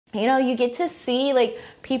you get to see like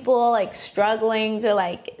people like struggling to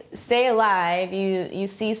like stay alive. You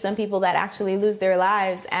see some people that actually lose their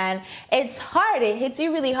lives, and it's hard. It hits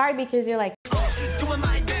you really hard because you're like,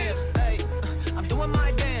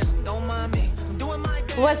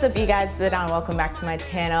 what's up, you guys? It's Adanna. Welcome back to my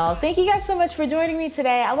channel. Thank you guys so much for joining me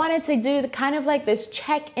today. I wanted to do kind of like this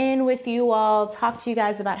check-in with you all, talk to you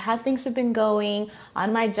guys about how things have been going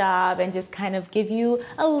on my job, and just kind of give you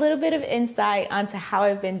a little bit of insight onto how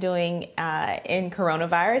I've been doing in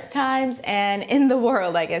coronavirus times and in the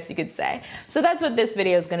world, I guess you could say. So that's what this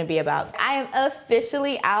video is going to be about. I am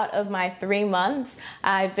officially out of my 3 months.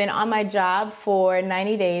 I've been on my job for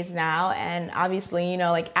 90 days now, and obviously,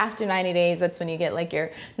 like after 90 days, that's when you get like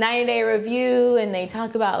your 90-day review, and they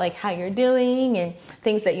talk about like how you're doing and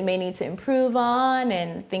things that you may need to improve on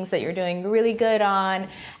and things that you're doing really good on.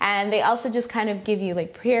 And they also just kind of give you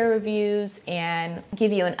like peer reviews and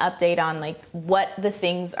give you an update on like what the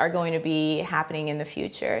things are going to be happening in the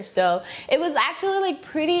future. So it was actually like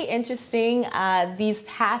pretty interesting these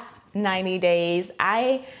past 90 days.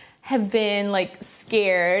 I have been like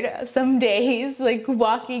scared some days, like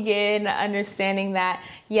walking in, understanding that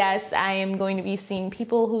yes, I am going to be seeing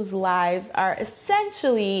people whose lives are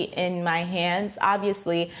essentially in my hands.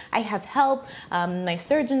 Obviously, I have help. My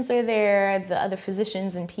surgeons are there, the other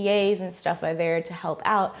physicians and PAs and stuff are there to help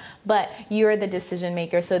out, but you're the decision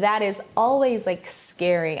maker. So that is always like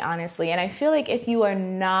scary, honestly. And I feel like if you are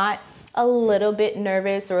not a little bit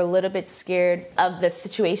nervous or a little bit scared of the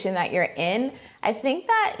situation that you're in, I think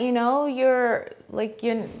that,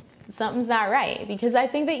 something's not right, because I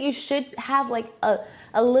think that you should have like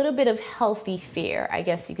a little bit of healthy fear, I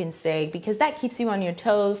guess you can say, because that keeps you on your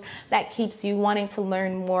toes, that keeps you wanting to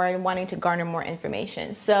learn more and wanting to garner more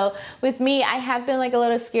information. So with me, I have been like a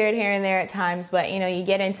little scared here and there at times, but you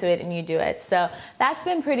get into it and you do it. So that's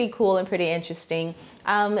been pretty cool and pretty interesting.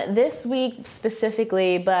 This week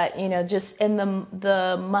specifically, but just in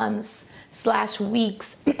the months /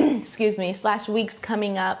 weeks, / weeks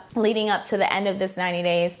coming up, leading up to the end of this 90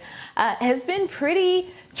 days, has been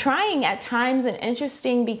pretty trying at times and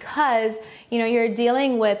interesting, because you're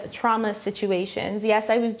dealing with trauma situations. Yes,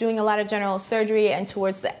 I was doing a lot of general surgery, and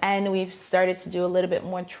towards the end we've started to do a little bit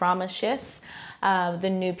more trauma shifts. The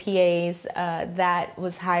new PAs that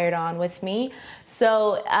was hired on with me.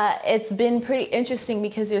 So it's been pretty interesting,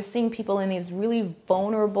 because you're seeing people in these really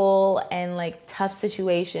vulnerable and like tough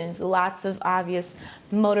situations, lots of obvious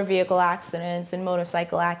motor vehicle accidents and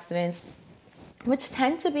motorcycle accidents, which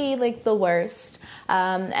tend to be like the worst.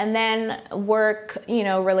 And then work,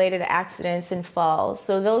 related accidents and falls.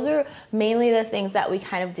 So those are mainly the things that we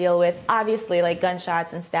kind of deal with. Obviously, like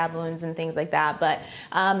gunshots and stab wounds and things like that. But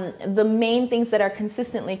the main things that are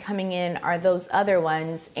consistently coming in are those other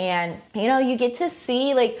ones. And, you get to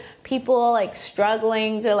see like people like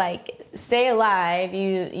struggling to like stay alive.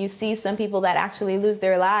 You see some people that actually lose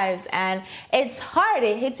their lives, and it's hard.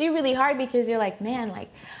 It hits you really hard, because you're like, man, like,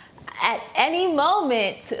 at any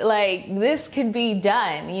moment, like this could be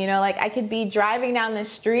done, like I could be driving down the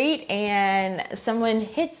street and someone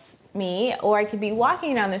hits me, or I could be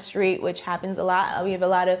walking down the street, which happens a lot. We have a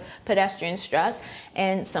lot of pedestrians struck,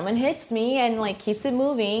 and someone hits me and like keeps it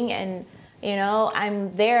moving, and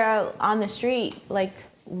I'm there on the street like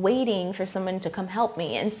waiting for someone to come help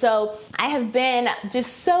me. And so I have been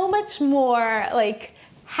just so much more like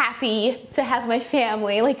happy to have my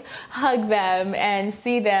family, like hug them and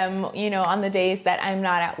see them, on the days that I'm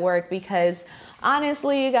not at work, because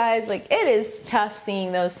honestly, you guys, like it is tough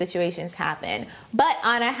seeing those situations happen. But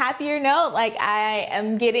on a happier note, like I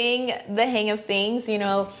am getting the hang of things.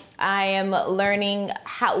 I am learning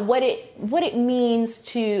what it means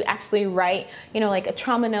to actually write, like a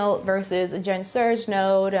trauma note versus a gen surge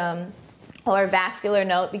note, or vascular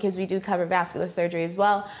note, because we do cover vascular surgery as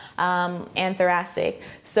well, and thoracic.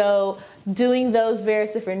 So doing those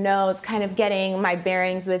various different notes, kind of getting my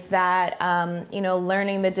bearings with that,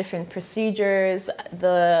 learning the different procedures,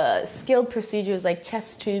 the skilled procedures like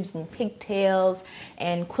chest tubes and pigtails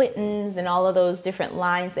and quittins and all of those different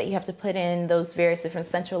lines that you have to put in, those various different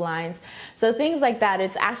central lines. So things like that.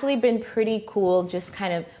 It's actually been pretty cool just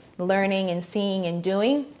kind of learning and seeing and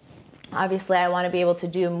doing. Obviously, I want to be able to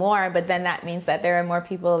do more, but then that means that there are more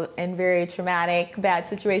people in very traumatic, bad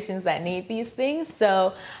situations that need these things.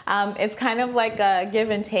 So it's kind of like a give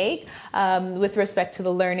and take with respect to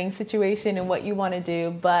the learning situation and what you want to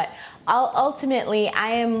do. But ultimately, I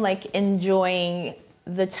am like enjoying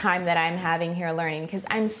the time that I'm having here learning, because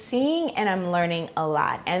I'm seeing and I'm learning a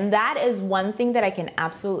lot. And that is one thing that I can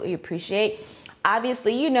absolutely appreciate.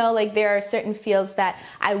 obviously, you know, like there are certain fields that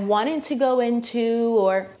I wanted to go into,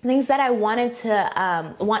 or things that I wanted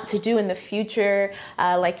to want to do in the future,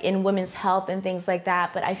 like in women's health and things like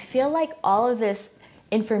that. But I feel like all of this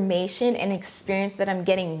information and experience that I'm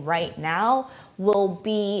getting right now will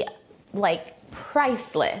be like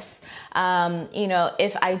priceless, you know,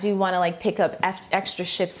 if I do want to like pick up extra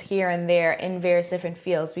shifts here and there in various different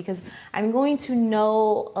fields, because I'm going to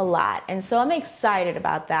know a lot. And so I'm excited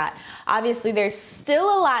about that. Obviously, there's still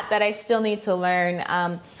a lot that I still need to learn.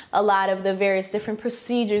 A lot of the various different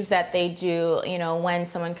procedures that they do, you know, when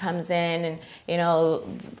someone comes in, and, you know,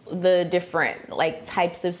 the different like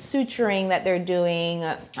types of suturing that they're doing,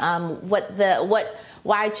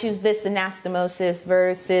 why choose this anastomosis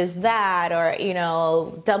versus that, or, you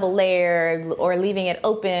know, double layer, or leaving it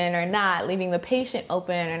open or not, leaving the patient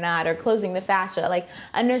open or not, or closing the fascia, like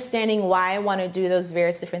understanding why I want to do those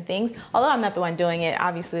various different things. Although I'm not the one doing it,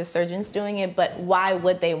 obviously the surgeon's doing it, but why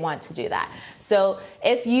would they want to do that? So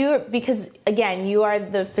because again, you are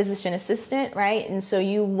the physician assistant, right? And so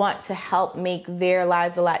you want to help make their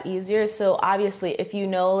lives a lot easier. So obviously, if you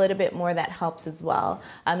know a little bit more, that helps as well.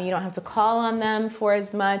 You don't have to call on them for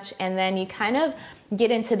as much, and then you kind of get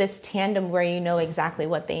into this tandem where you know exactly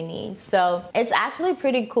what they need. So it's actually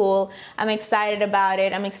pretty cool. I'm excited about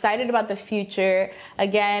it. I'm excited about the future.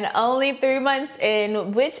 Again, only 3 months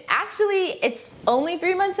in, which actually it's only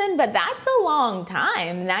 3 months in, but that's a long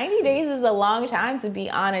time. 90 days is a long time to be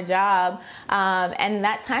on a job. And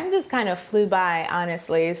that time just kind of flew by,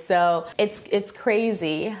 honestly. So it's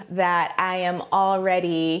crazy that I am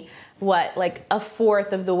already like a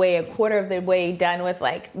quarter of the way done with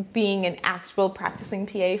like being an actual practicing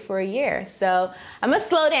PA for a year. So I'm gonna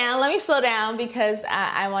slow down. Let me slow down, because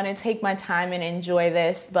I want to take my time and enjoy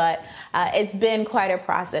this. But it's been quite a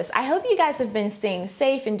process. I hope you guys have been staying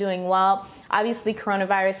safe and doing well. Obviously,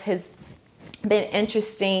 coronavirus has been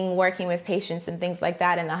interesting, working with patients and things like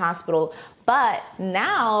that in the hospital. But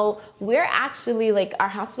now we're actually like, our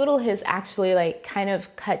hospital has actually like kind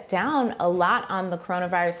of cut down a lot on the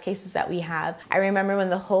coronavirus cases that we have. I remember when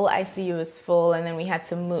the whole ICU was full, and then we had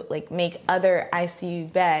to make other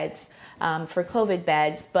ICU beds for COVID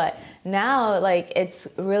beds. But now like it's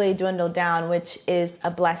really dwindled down, which is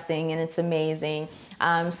a blessing, and it's amazing.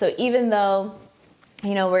 So even though,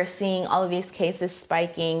 you know, we're seeing all of these cases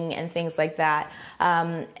spiking and things like that,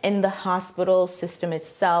 in the hospital system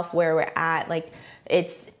itself where we're at, like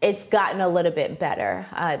it's gotten a little bit better.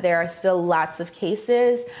 There are still lots of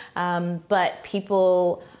cases, but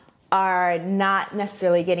people are not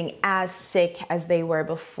necessarily getting as sick as they were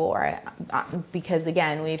before, because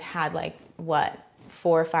again, we've had like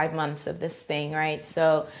 4 or 5 months of this thing, right?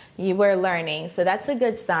 So you were learning. So that's a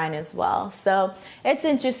good sign as well. So it's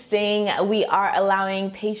interesting. We are allowing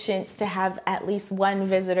patients to have at least one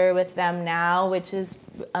visitor with them now, which is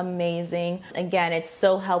amazing. Again, it's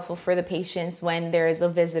so helpful for the patients when there is a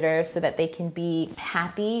visitor, so that they can be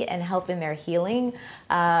happy and help in their healing.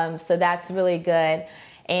 So that's really good.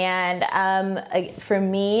 And for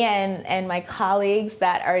me and my colleagues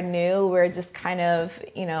that are new, we're just kind of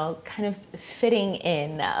fitting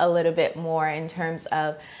in a little bit more in terms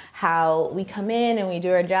of how we come in and we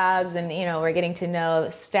do our jobs, and we're getting to know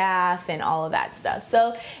the staff and all of that stuff.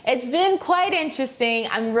 So it's been quite interesting.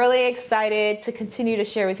 I'm really excited to continue to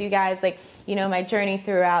share with you guys my journey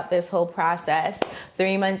throughout this whole process.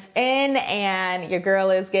 3 months in, and your girl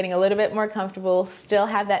is getting a little bit more comfortable. Still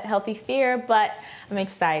have that healthy fear, but I'm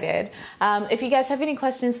excited. If you guys have any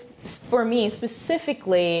questions for me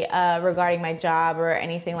specifically regarding my job or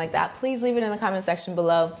anything like that, please leave it in the comment section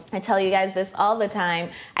below. I tell you guys this all the time.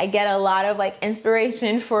 I get a lot of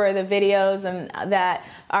inspiration for the videos that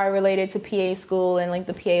are related to PA school and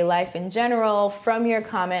the PA life in general from your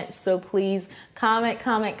comments. So please comment.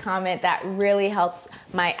 That really helps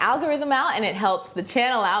my algorithm out, and it helps the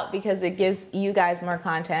channel out because it gives you guys more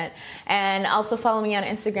content. And also follow me on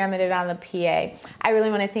Instagram at AdannaThePA. I really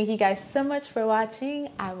want to thank you guys so much for watching.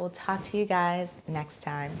 I will talk to you guys next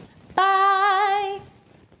time.